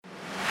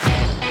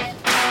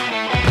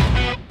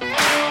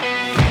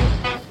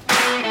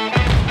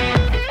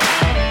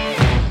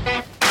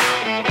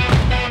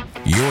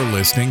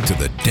listening to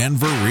the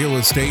Denver Real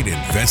Estate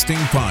Investing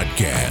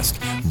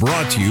Podcast,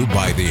 brought to you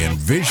by the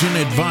Envision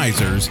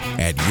Advisors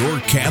at Your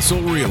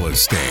Castle Real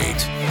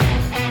Estate.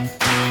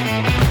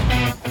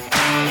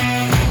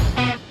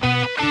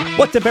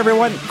 What's up,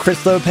 everyone?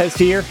 Chris Lopez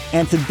here.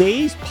 And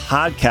today's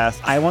podcast,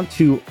 I want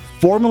to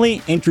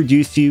formally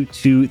introduce you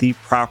to the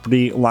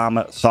Property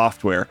Llama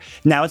software.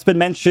 Now, it's been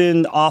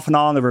mentioned off and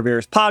on over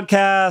various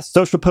podcasts,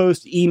 social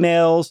posts,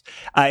 emails,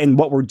 and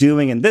what we're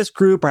doing in this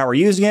group or how we're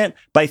using it,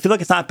 but I feel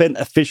like it's not been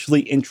officially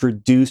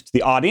introduced to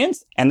the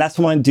audience. And that's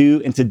what I want to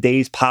do in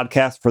today's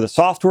podcast for the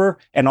software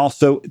and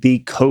also the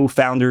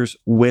co-founders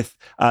with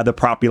the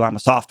Property Llama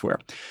software.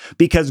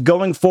 Because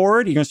going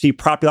forward, you're going to see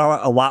Property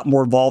Llama a lot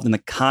more involved in the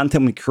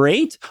content we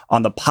create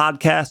on the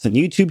podcast and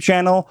YouTube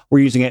channel. We're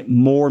using it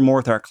more and more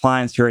with our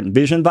clients here at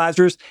Envision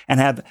Advisors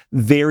and have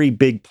very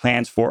big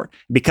plans for it.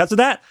 Because of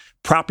that,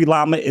 Property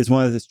Llama is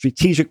one of the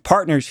strategic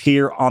partners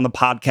here on the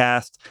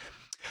podcast.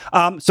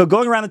 So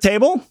going around the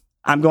table,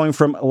 I'm going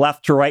from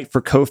left to right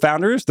for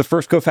co-founders. The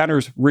first co-founder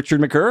is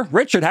Richard McCurr.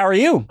 Richard, how are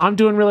you? I'm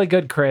doing really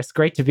good, Chris.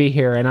 Great to be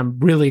here, and I'm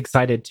really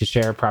excited to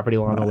share Property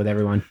Llama with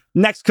everyone.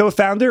 Next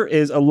co-founder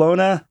is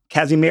Alona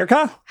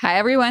Kazimierka. Hi,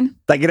 everyone. Did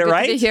I get it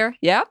right? Good to be here.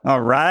 Yeah. All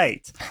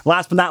right.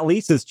 Last but not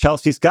least is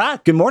Chelsea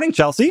Scott. Good morning,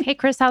 Chelsea. Hey,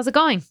 Chris, how's it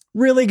going?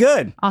 Really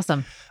good.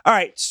 Awesome. All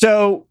right.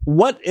 So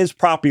what is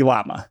Property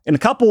Llama? In a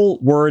couple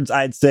words,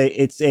 I'd say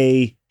it's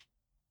a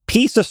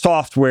piece of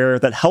software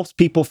that helps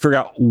people figure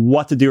out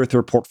what to do with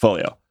their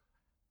portfolio.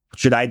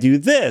 Should I do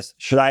this?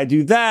 Should I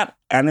do that?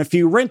 And a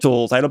few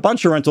rentals. I had a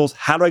bunch of rentals.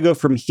 How do I go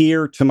from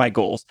here to my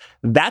goals?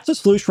 That's a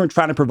solution we're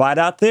trying to provide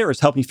out there, is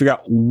helping you figure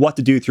out what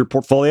to do with your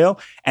portfolio.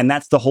 And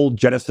that's the whole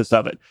genesis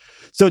of it.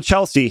 So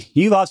Chelsea,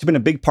 you've also been a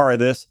big part of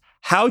this.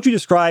 How would you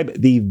describe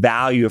the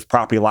value of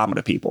Property Llama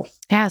to people?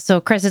 Yeah, so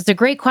Chris, it's a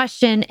great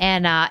question.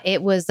 And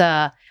it was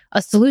a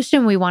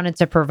solution we wanted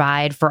to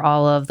provide for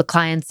all of the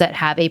clients that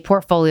have a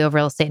portfolio of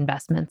real estate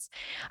investments.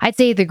 I'd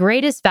say the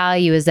greatest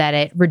value is that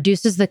it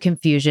reduces the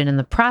confusion in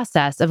the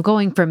process of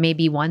going from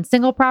maybe one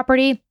single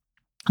property,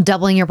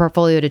 doubling your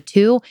portfolio to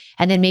two,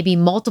 and then maybe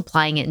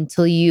multiplying it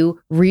until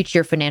you reach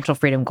your financial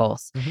freedom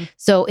goals. Mm-hmm.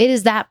 So it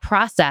is that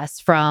process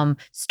from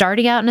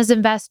starting out as an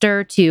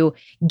investor to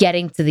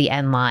getting to the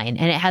end line.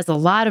 And it has a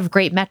lot of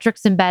great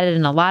metrics embedded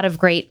and a lot of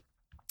great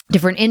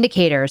different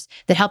indicators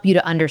that help you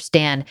to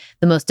understand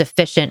the most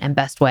efficient and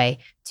best way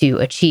to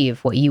achieve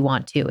what you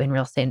want to in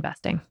real estate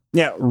investing.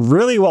 Yeah,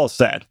 really well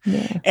said.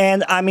 Yeah.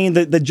 And I mean,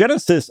 the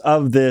genesis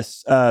of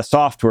this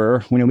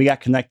software, when we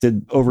got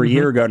connected over a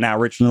year ago now,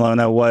 Rich and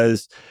Alona,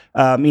 was,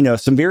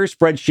 some various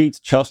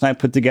spreadsheets Chelsea and I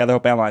put together,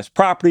 help analyze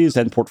properties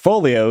and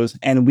portfolios.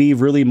 And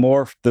we've really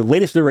morphed the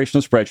latest iteration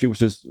of the spreadsheet,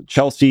 which is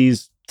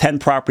Chelsea's 10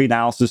 property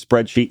analysis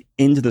spreadsheet,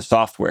 into the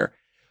software.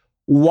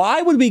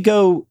 Why would we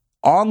go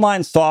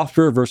online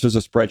software versus a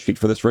spreadsheet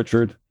for this,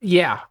 Richard?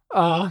 Yeah,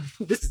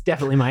 this is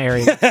definitely my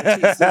area.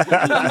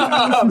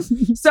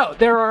 So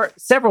there are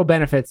several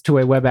benefits to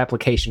a web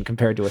application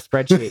compared to a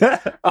spreadsheet.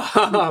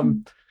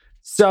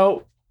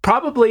 So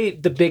probably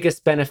the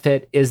biggest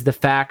benefit is the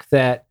fact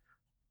that,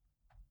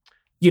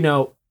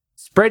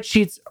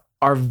 spreadsheets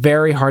are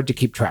very hard to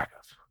keep track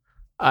of.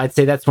 I'd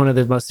say that's one of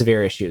the most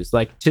severe issues.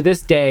 Like to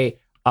this day,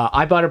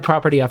 I bought a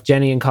property off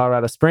Jenny in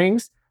Colorado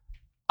Springs.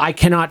 I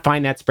cannot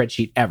find that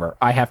spreadsheet ever.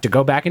 I have to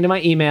go back into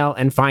my email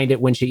and find it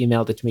when she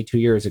emailed it to me 2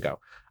 years ago.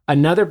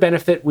 Another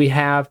benefit we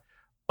have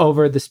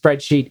over the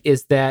spreadsheet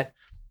is that,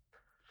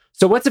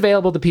 so what's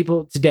available to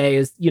people today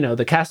is,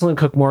 the Castle &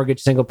 Cook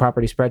Mortgage single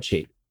property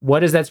spreadsheet.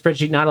 What does that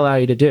spreadsheet not allow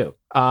you to do?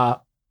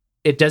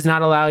 It does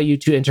not allow you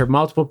to enter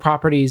multiple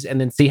properties and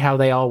then see how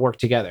they all work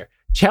together.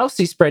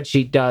 Chelsea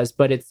spreadsheet does,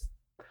 but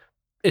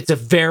it's a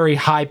very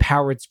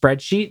high-powered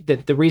spreadsheet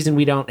that the reason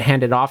we don't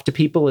hand it off to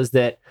people is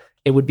that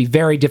it would be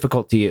very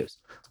difficult to use.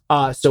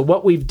 So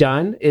what we've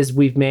done is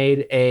we've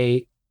made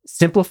a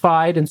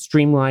simplified and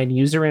streamlined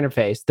user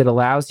interface that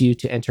allows you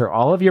to enter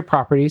all of your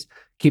properties,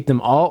 keep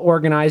them all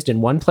organized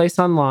in one place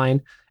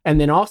online, and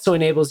then also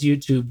enables you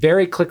to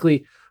very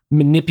quickly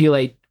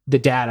manipulate the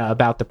data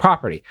about the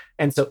property.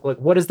 And so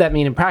what does that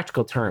mean in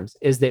practical terms?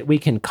 Is that we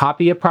can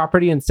copy a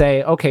property and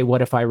say, okay,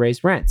 what if I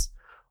raise rents?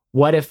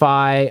 What if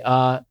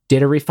I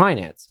did a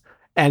refinance?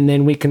 And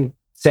then we can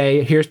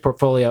say, here's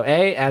portfolio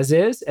A as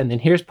is, and then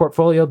here's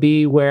portfolio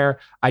B where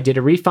I did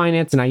a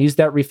refinance and I used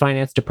that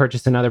refinance to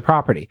purchase another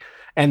property.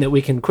 And that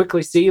we can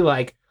quickly see,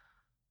 like,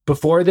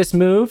 before this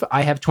move,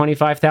 I have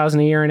 $25,000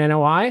 a year in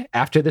NOI.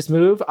 After this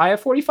move, I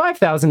have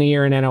 $45,000 a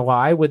year in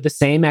NOI with the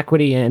same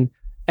equity in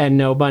and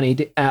no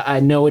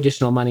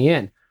additional money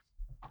in.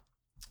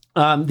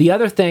 The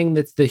other thing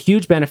that's the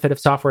huge benefit of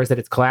software is that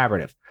it's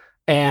collaborative.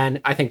 And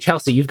I think,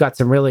 Chelsea, you've got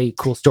some really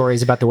cool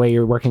stories about the way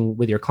you're working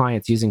with your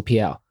clients using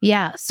PL.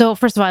 Yeah. So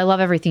first of all, I love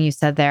everything you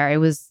said there.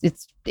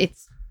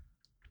 It's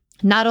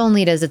not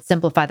only does it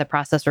simplify the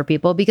process for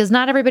people, because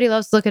not everybody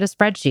loves to look at a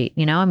spreadsheet.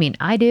 I mean,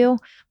 I do,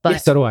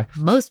 but so do I.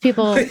 Most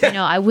people,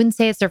 I wouldn't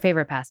say it's their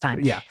favorite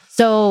pastime. Yeah.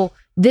 So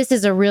this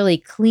is a really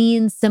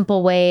clean,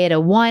 simple way to,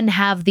 one,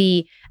 have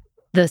the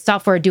the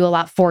software do a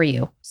lot for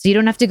you. So you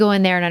don't have to go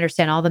in there and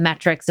understand all the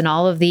metrics and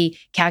all of the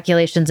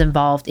calculations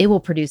involved. It will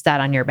produce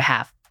that on your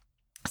behalf.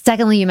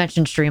 Secondly, you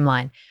mentioned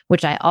Streamline,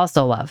 which I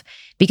also love,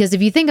 because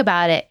if you think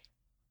about it,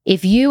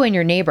 if you and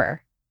your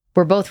neighbor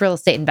were both real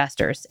estate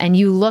investors and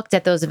you looked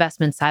at those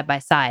investments side by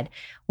side,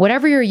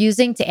 whatever you're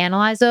using to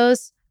analyze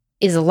those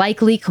is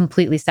likely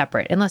completely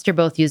separate, unless you're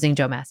both using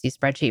Joe Massey's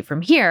spreadsheet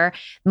from here.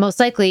 Most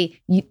likely,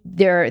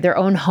 their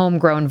own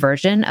homegrown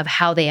version of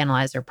how they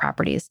analyze their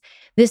properties.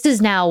 This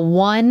is now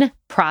one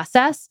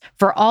process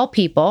for all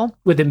people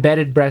with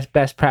embedded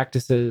best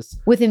practices.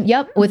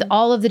 With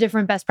all of the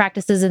different best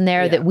practices in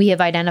there that we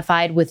have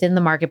identified within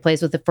the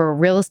marketplace for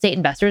real estate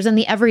investors and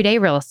the everyday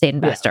real estate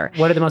investor.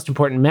 What are the most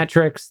important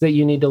metrics that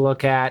you need to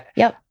look at?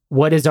 Yep.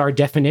 What is our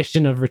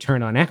definition of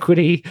return on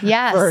equity?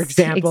 Yes, for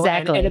example.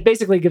 exactly. And it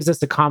basically gives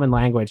us a common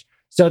language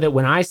so that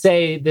when I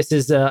say this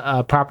is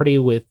a property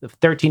with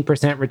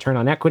 13% return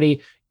on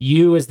equity,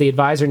 you as the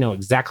advisor know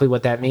exactly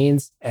what that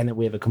means and that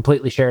we have a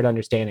completely shared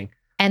understanding.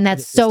 And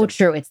that's so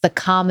true. It's the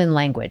common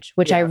language,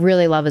 which I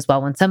really love as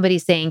well. When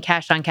somebody's saying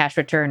cash on cash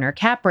return or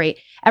cap rate,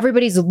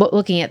 everybody's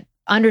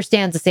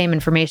understands the same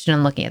information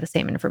and looking at the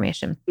same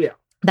information. Yeah.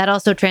 That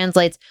also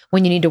translates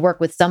when you need to work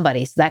with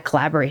somebody. So that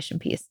collaboration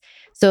piece.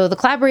 So the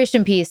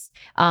collaboration piece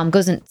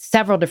goes in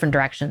several different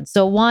directions.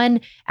 So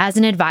one, as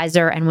an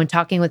advisor, and when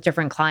talking with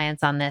different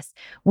clients on this,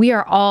 we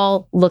are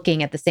all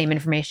looking at the same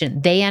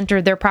information. They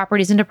entered their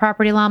properties into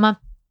Property Llama.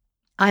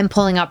 I'm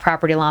pulling out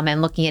Property Llama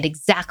and looking at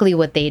exactly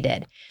what they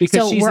did.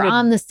 Because so we're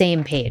on the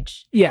same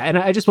page. Yeah. And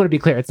I just want to be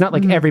clear. It's not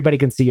like everybody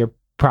can see your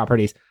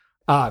properties.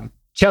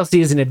 Chelsea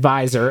is an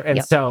advisor.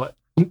 And so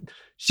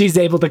she's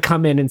able to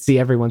come in and see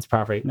everyone's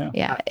property. No.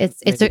 Yeah,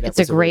 it's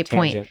a great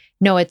point.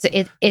 No,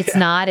 it's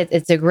not.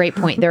 It's a great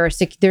point. There's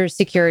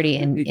security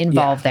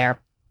involved there,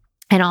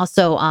 and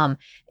also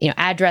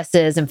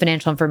addresses and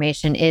financial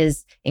information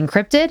is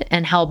encrypted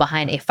and held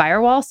behind a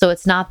firewall. So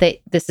it's not that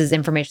this is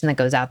information that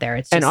goes out there.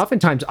 It's just, and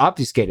oftentimes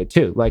obfuscated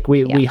too. Like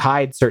we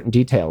hide certain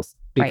details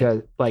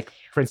because, like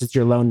for instance,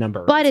 your loan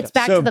number. But it's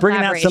back to the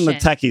bringing out some of the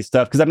techie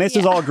stuff, because I mean this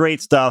is all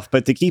great stuff,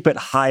 but to keep it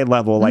high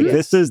level, like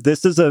this is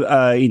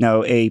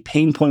a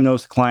pain point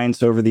most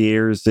clients over the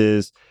years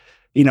is,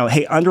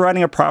 hey,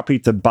 underwriting a property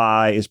to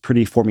buy is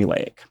pretty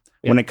formulaic.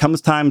 When it comes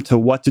time to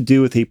what to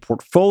do with a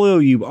portfolio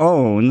you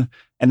own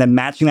and then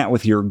matching that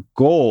with your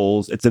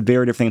goals, it's a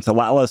very different thing. It's a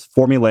lot less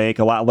formulaic,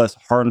 a lot less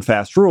hard and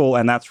fast rule.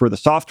 And that's where the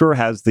software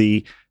has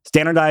the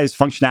standardized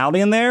functionality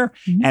in there.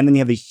 And then you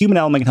have the human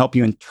element that can help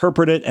you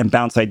interpret it and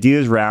bounce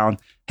ideas around.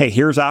 Hey,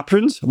 here's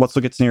options. Let's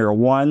look at scenario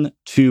 1,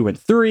 2, and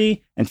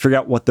 3 and figure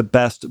out what the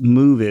best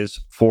move is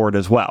for it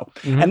as well.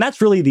 And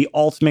that's really the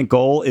ultimate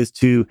goal, is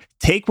to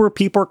take where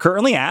people are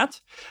currently at.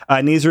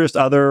 And these are just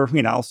other,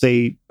 I'll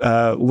say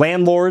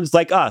landlords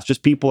like us,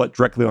 just people that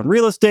directly own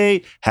real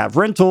estate, have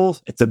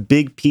rentals. It's a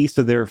big piece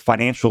of their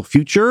financial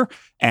future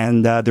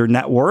and their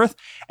net worth.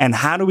 And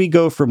how do we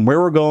go from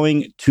where we're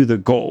going to the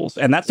goals?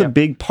 And that's a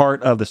big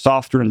part of the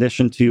software, in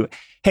addition to,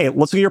 hey,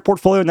 let's look at your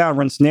portfolio now and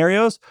run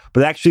scenarios,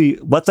 but actually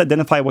let's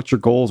identify what your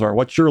goals are.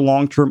 What's your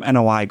long-term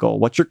NOI goal?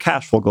 What's your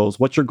cash flow goals?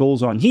 What's your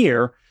goals on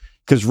here?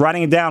 Because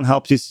writing it down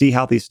helps you see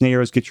how these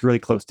scenarios get you really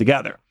close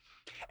together.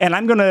 And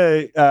I'm going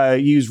to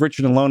use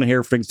Richard and Lona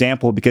here for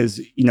example, because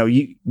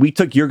we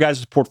took your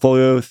guys'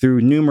 portfolio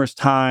through numerous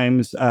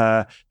times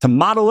to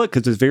model it,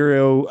 because there's very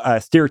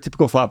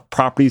stereotypical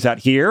properties out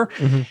here.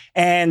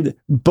 And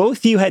both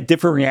of you had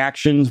different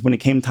reactions when it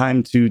came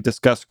time to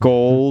discuss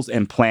goals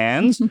and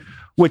plans,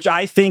 which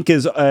I think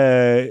is,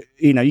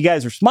 you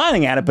guys are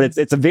smiling at it, but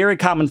it's a very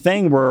common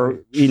thing where,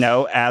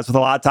 as with a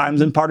lot of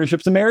times in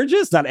partnerships and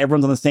marriages, not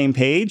everyone's on the same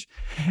page.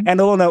 And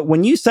Ilona,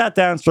 when you sat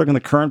down struggling the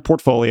current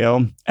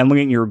portfolio and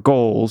looking at your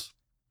goals,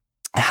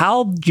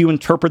 how do you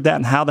interpret that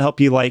and how to help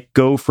you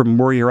go from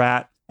where you're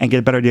at and get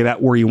a better idea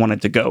about where you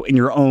wanted to go in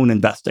your own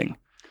investing?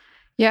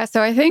 Yeah,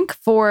 so I think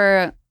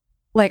I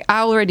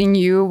already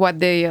knew what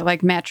the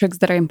metrics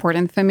that are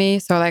important for me.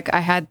 So I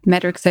had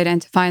metrics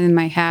identified in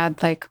my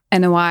head, like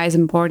NOI is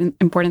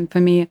important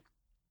for me,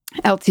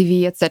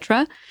 LTV,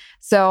 etc.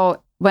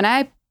 So when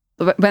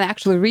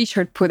actually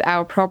Richard put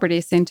our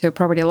properties into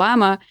Property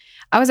Llama,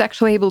 I was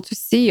actually able to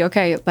see,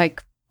 okay,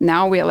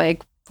 now we're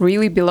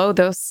really below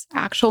those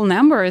actual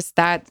numbers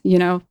that,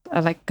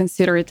 are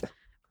considered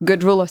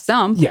good rule of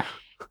thumb. Yeah.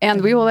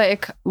 And we were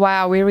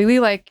wow, we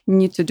really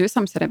need to do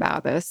something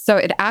about this. So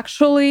it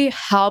actually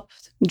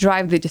helped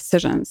drive the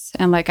decisions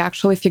and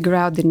actually figure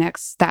out the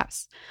next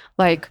steps.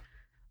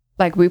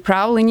 We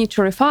probably need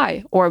to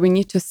refi or we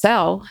need to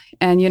sell.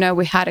 And,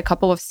 we had a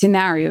couple of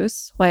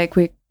scenarios.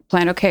 We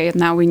planned, okay,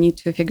 now we need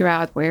to figure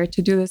out where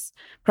to do this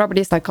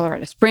properties like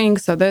Colorado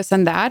Springs, so this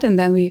and that. And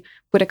then we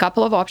put a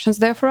couple of options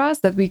there for us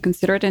that we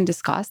considered and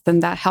discussed,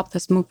 and that helped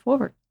us move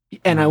forward.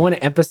 And I want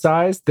to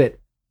emphasize that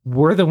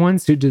we're the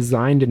ones who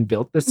designed and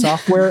built the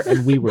software,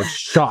 and we were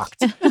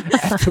shocked at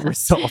the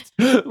result.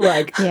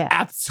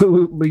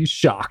 Absolutely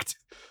shocked.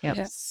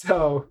 Yep.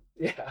 So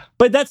Yeah.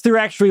 But that's their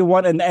actually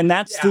one, and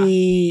that's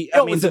the.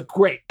 It was a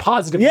great,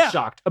 positively Yeah.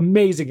 shocked,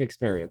 amazing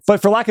experience.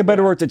 But for lack of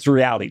better words, it's a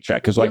reality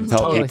check, is what I can tell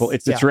Totally. people.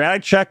 It's Yeah. a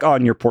reality check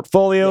on your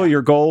portfolio,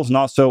 your goals, and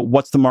also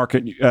what's the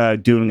market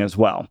doing as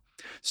well.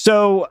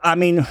 So, I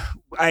mean,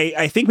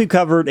 I think we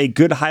covered a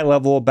good high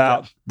level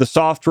about the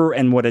software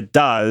and what it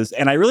does.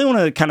 And I really want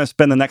to kind of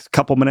spend the next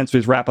couple minutes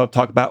as we wrap up,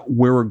 talk about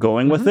where we're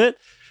going with it.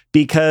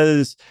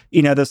 Because,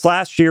 this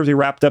last year, we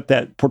wrapped up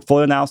that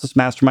portfolio analysis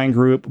mastermind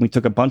group. We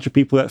took a bunch of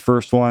people that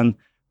first one.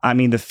 I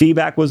mean, the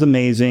feedback was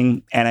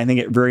amazing. And I think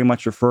it very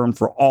much affirmed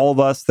for all of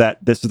us that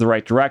this is the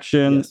right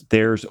direction.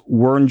 Yes.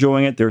 We're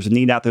enjoying it. There's a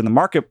need out there in the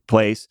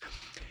marketplace.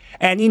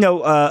 And,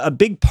 a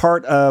big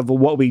part of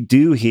what we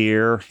do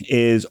here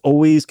is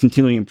always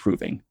continually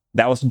improving.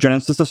 That was the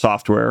genesis of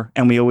software.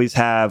 And we always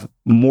have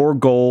more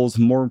goals,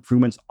 more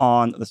improvements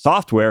on the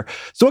software.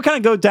 So we'll kind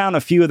of go down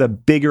a few of the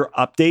bigger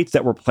updates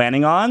that we're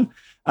planning on.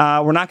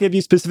 We're not going to give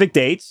you specific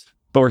dates,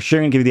 but we're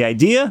sharing to give you the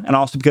idea. And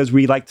also because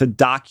we like to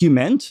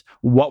document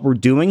what we're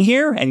doing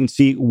here and you can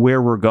see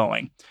where we're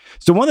going.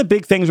 So one of the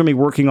big things we're going to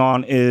be working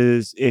on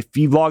is if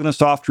you log in the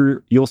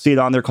software, you'll see it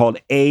on there called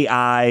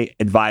AI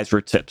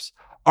Advisor Tips.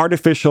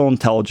 Artificial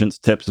intelligence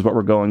tips is what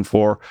we're going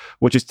for,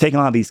 which is taking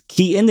a lot of these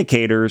key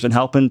indicators and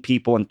helping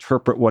people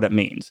interpret what it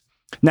means.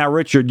 Now,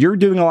 Richard, you're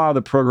doing a lot of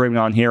the programming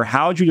on here.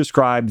 How would you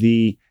describe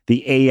the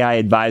AI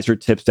advisor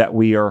tips that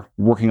we are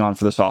working on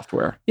for the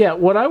software? Yeah,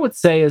 what I would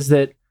say is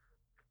that,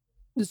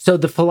 so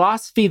the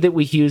philosophy that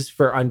we use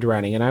for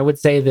underwriting, and I would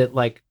say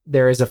that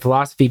there is a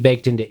philosophy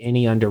baked into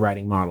any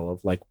underwriting model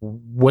of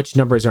which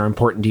numbers are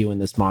important to you in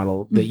this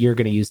model that you're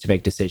going to use to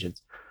make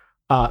decisions.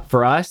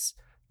 For us,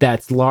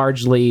 that's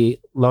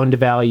largely loan to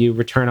value,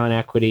 return on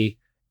equity,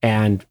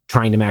 and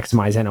trying to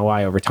maximize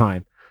NOI over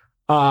time.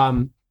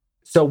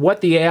 So what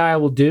the AI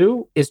will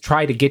do is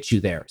try to get you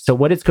there. So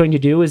what it's going to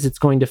do is it's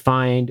going to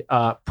find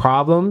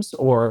problems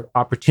or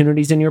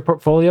opportunities in your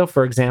portfolio.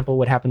 For example,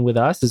 what happened with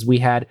us is we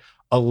had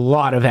a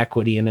lot of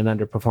equity in an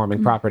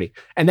underperforming property.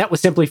 And that was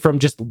simply from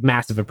just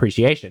massive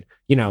appreciation.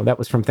 That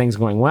was from things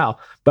going well.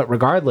 But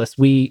regardless,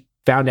 we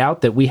found out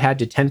that we had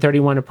to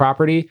 1031 a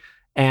property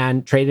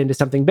and trade into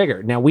something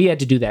bigger. Now, we had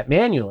to do that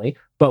manually,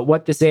 but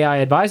what this AI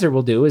advisor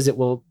will do is it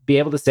will be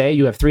able to say,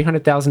 you have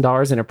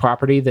 $300,000 in a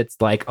property that's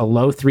like a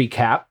low 3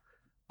 cap.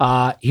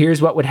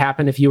 Here's what would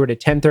happen if you were to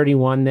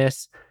 1031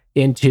 this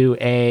into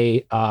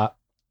a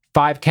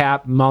 5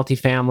 cap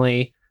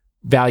multifamily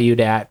valued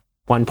at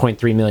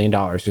 $1.3 million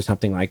or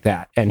something like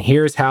that. And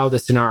here's how the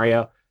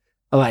scenario,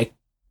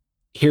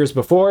 here's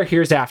before,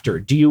 here's after.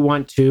 Do you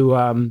want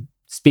to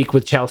speak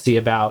with Chelsea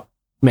about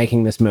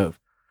making this move?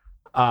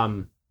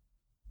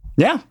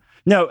 Yeah.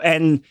 No,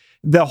 and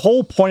the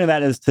whole point of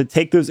that is to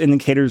take those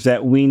indicators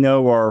that we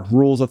know are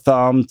rules of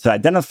thumb to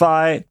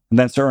identify, and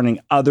then start earning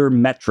other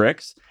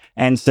metrics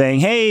and saying,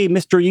 hey,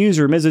 Mr.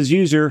 User, Mrs.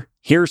 User,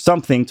 here's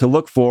something to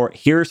look for.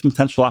 Here's some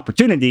potential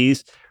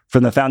opportunities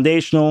from the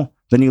foundational,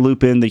 then you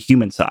loop in the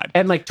human side.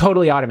 And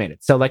totally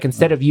automated. So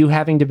instead of you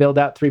having to build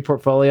out 3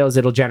 portfolios,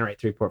 it'll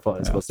generate 3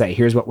 portfolios. It'll say,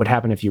 here's what would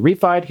happen if you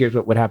refied. Here's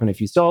what would happen if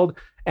you sold.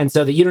 And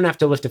so that you don't have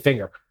to lift a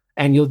finger.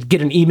 And you'll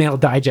get an email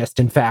digest,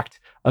 in fact,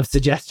 of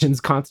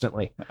suggestions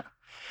constantly.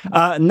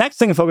 Next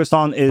thing to focus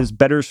on is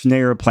better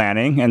scenario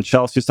planning. And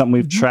Chelsea is something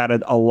we've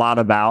chatted a lot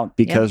about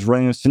because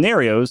running those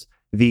scenarios,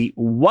 the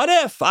what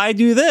if I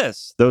do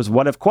this, those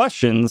what if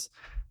questions,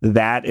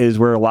 that is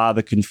where a lot of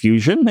the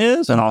confusion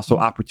is and also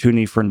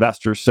opportunity for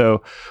investors.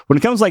 So when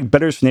it comes to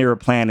better scenario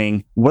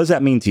planning, what does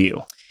that mean to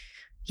you?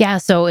 Yeah,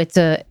 so it's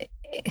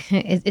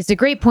a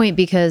great point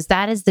because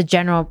that is the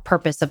general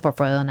purpose of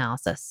portfolio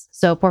analysis.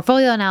 So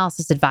portfolio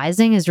analysis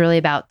advising is really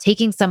about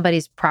taking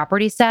somebody's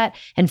property set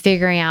and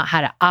figuring out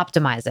how to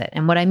optimize it.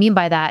 And what I mean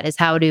by that is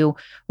how to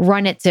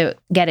run it to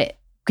get it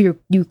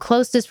you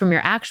closest from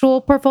your actual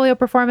portfolio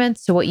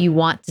performance to what you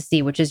want to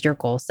see, which is your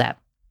goal set.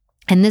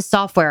 And this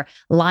software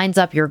lines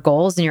up your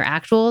goals and your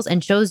actuals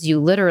and shows you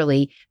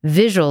literally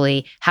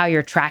visually how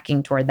you're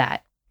tracking toward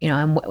that.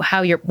 And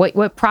how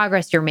what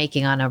progress you're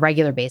making on a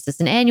regular basis,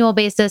 an annual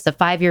basis, a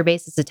 5-year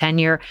basis, a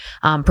 10-year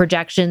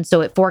projection.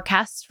 So it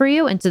forecasts for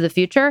you into the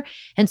future.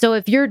 And so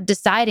if you're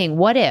deciding,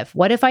 what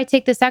if I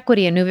take this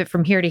equity and move it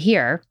from here to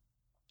here,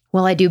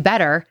 will I do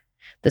better?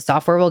 The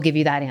software will give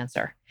you that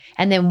answer.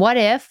 And then what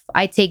if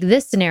I take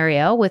this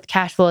scenario with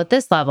cash flow at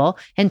this level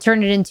and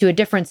turn it into a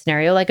different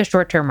scenario, like a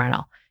short-term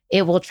rental?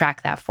 It will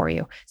track that for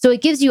you. So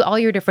it gives you all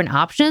your different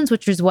options,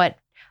 which is what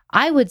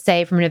I would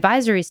say from an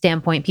advisory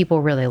standpoint,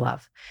 people really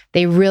love.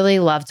 They really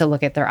love to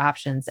look at their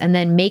options and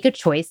then make a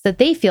choice that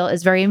they feel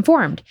is very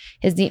informed.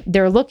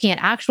 They're looking at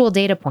actual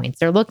data points.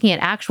 They're looking at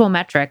actual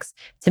metrics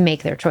to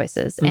make their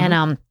choices.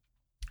 And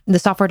the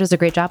software does a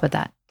great job at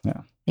that.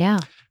 Yeah.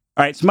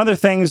 All right, some other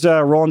things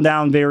rolling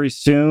down very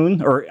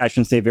soon, or I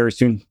shouldn't say very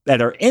soon,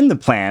 that are in the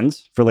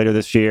plans for later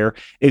this year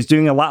is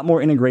doing a lot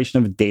more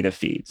integration of data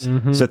feeds.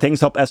 So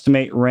things help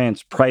estimate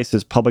rents,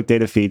 prices, public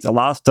data feeds. A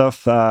lot of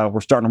stuff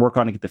we're starting to work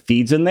on to get the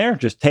feeds in there.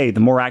 Just, hey, the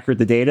more accurate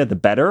the data, the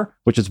better,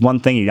 which is one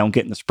thing you don't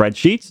get in the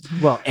spreadsheets.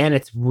 Well, and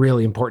it's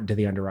really important to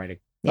the underwriting.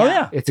 Oh,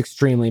 yeah. It's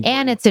extremely important.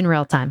 And it's in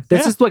real time.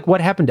 This is like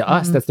what happened to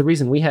us. Mhm. That's the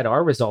reason we had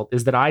our result,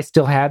 is that I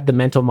still had the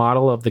mental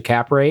model of the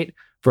cap rate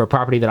for a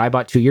property that I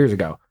bought 2 years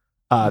ago.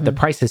 The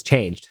price has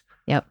changed.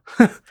 Yep.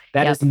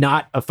 That is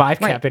not a 5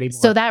 cap anymore.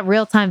 So that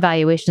real time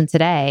valuation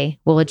today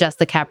will adjust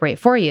the cap rate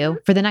for you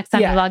for the next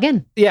time you log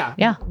in.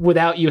 Yeah.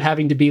 Without you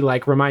having to be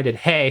like reminded,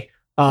 hey,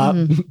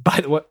 by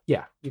the way,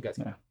 you guys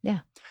know. Yeah.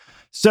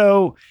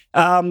 So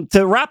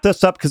to wrap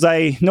this up, because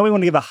I know we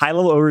want to give a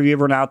high-level overview of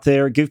everyone out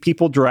there, give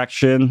people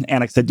direction,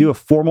 and like I said, do a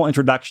formal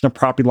introduction of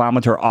Property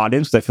Llama to our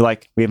audience, because I feel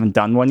like we haven't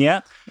done one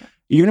yet.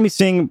 You're going to be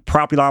seeing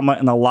Property Llama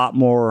in a lot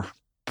more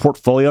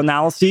portfolio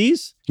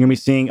analyses. You're going to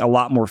be seeing a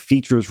lot more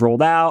features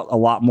rolled out, a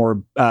lot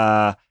more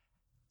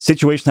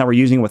situations that we're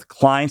using with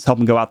clients, help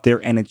them go out there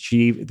and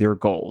achieve their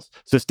goals.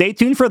 So stay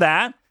tuned for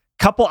that.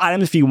 Couple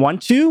items if you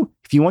want to.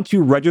 If you want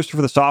to register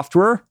for the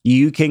software,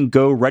 you can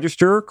go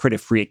register, create a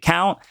free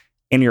account,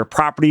 enter your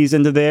properties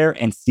into there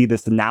and see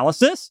this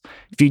analysis.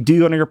 If you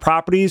do enter your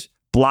properties,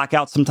 block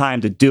out some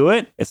time to do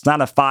it. It's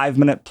not a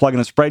 5-minute plug in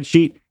a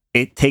spreadsheet.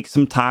 It takes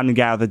some time to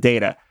gather the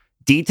data.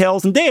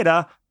 Details and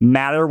data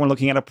matter when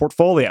looking at a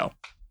portfolio.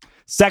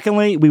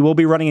 Secondly, we will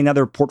be running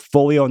another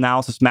portfolio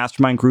analysis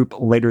mastermind group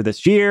later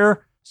this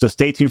year. So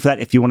stay tuned for that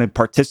if you want to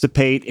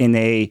participate in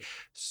a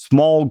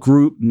small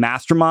group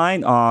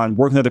mastermind on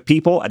working with other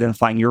people,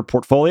 identifying your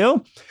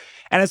portfolio.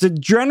 And as a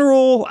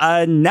general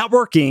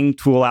networking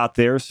tool out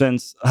there,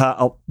 since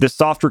this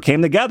software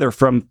came together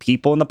from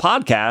people in the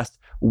podcast,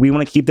 we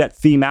want to keep that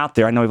theme out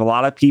there. I know we have a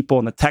lot of people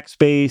in the tech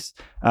space,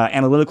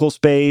 analytical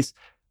space.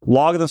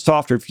 Log in the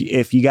software.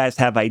 If you guys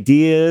have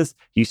ideas,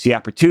 you see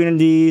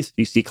opportunities,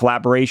 you see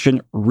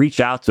collaboration, reach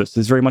out to us.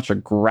 This is very much a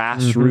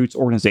grassroots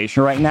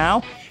organization right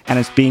now, and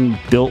it's being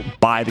built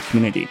by the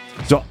community.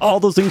 So all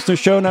those links in the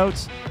show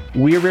notes.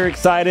 We're very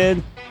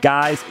excited.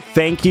 Guys,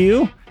 thank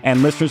you.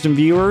 And listeners and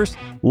viewers,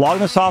 log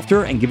in the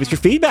software and give us your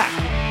feedback.